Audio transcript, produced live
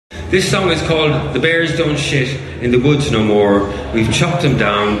This song is called The Bears Don't Shit in the Woods No More. We've chopped them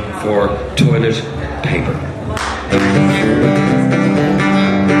down for toilet paper.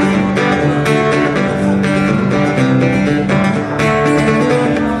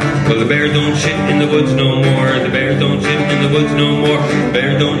 Well, the bears don't shit in the woods no more. The bears don't shit in the woods no more. The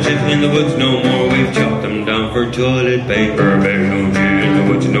bears don't shit in the woods no more. We've chopped them down for toilet paper. Bears don't shit in the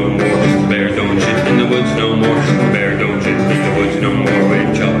woods no more. The bears don't shit in the woods no more. The bears don't shit in the woods no more.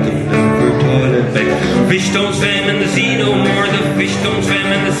 We've chopped them down for toilet paper. Fish don't swim in the sea no more. The fish don't swim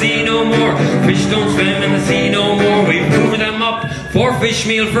in the sea no more. Fish don't swim in the sea no more. We've hoovered them up for fish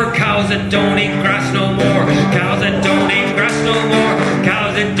meal for cows that don't eat grass no more. Cows that don't eat grass no more.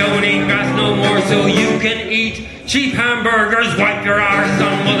 Cows that don't eat grass no more. So you can eat cheap hamburgers. Wipe your arse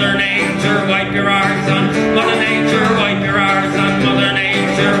on Mother Nature. Wipe your arse on Mother Nature. Wipe your arse on Mother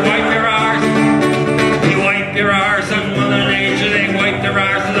Nature. Wipe your arse. You wipe your arse on Mother Nature. They wipe their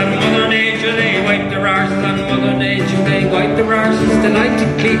arses on Mother Nature. They wipe their arses on Mother Nature. They wipe their arses. They like to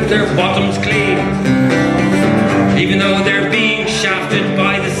keep their bottoms clean, even though they're being shafted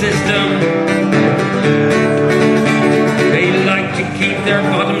by the system. They like to keep their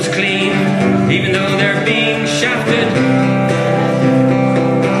bottoms clean, even though they're being shafted.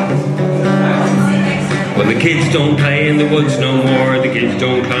 Well, the kids don't play in the woods no more. The kids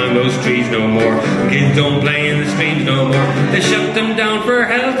don't climb those trees no more. The kids don't play in the streams no more. They shut them down for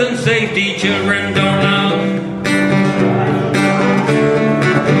health and safety. Children don't out.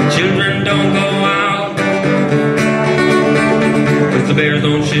 Children don't go out. Cause the bears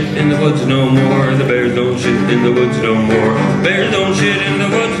don't shit in the woods no more. The bears don't shit in the woods no more. Bears don't shit in the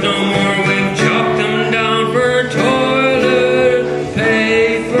woods no more. We've chopped them down for toilet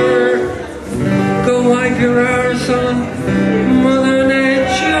paper. Go wipe your arse on Mother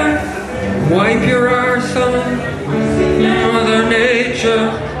Nature. Wipe your arse on Mother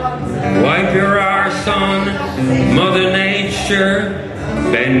Nature. Wipe your arse on Mother Nature.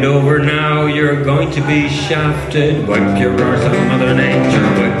 Bend over now, you're going to be shafted. Wipe your arse on Mother Nature.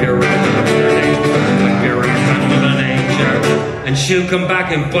 Wipe your arse on Mother Nature. Wipe your arse on Mother Nature. And she'll come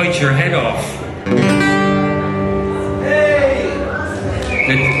back and bite your head off.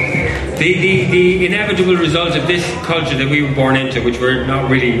 The inevitable result of this culture that we were born into, which we're not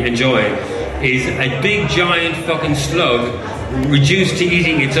really enjoying, is a big giant fucking slug reduced to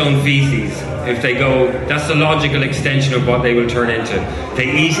eating its own feces. If they go, that's the logical extension of what they will turn into. They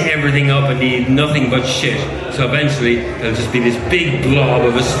eat everything up and eat nothing but shit. So eventually there'll just be this big blob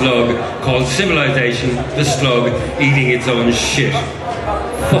of a slug called civilization, the slug eating its own shit.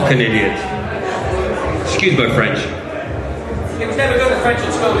 Fucking idiot. Excuse my French. He was never good at French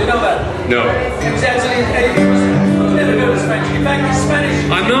at school, you know that? No. He was never good at French. In fact, his Spanish...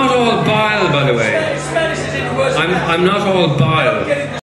 I'm not all bile, by the way. Spanish is even worse. I'm not all bile.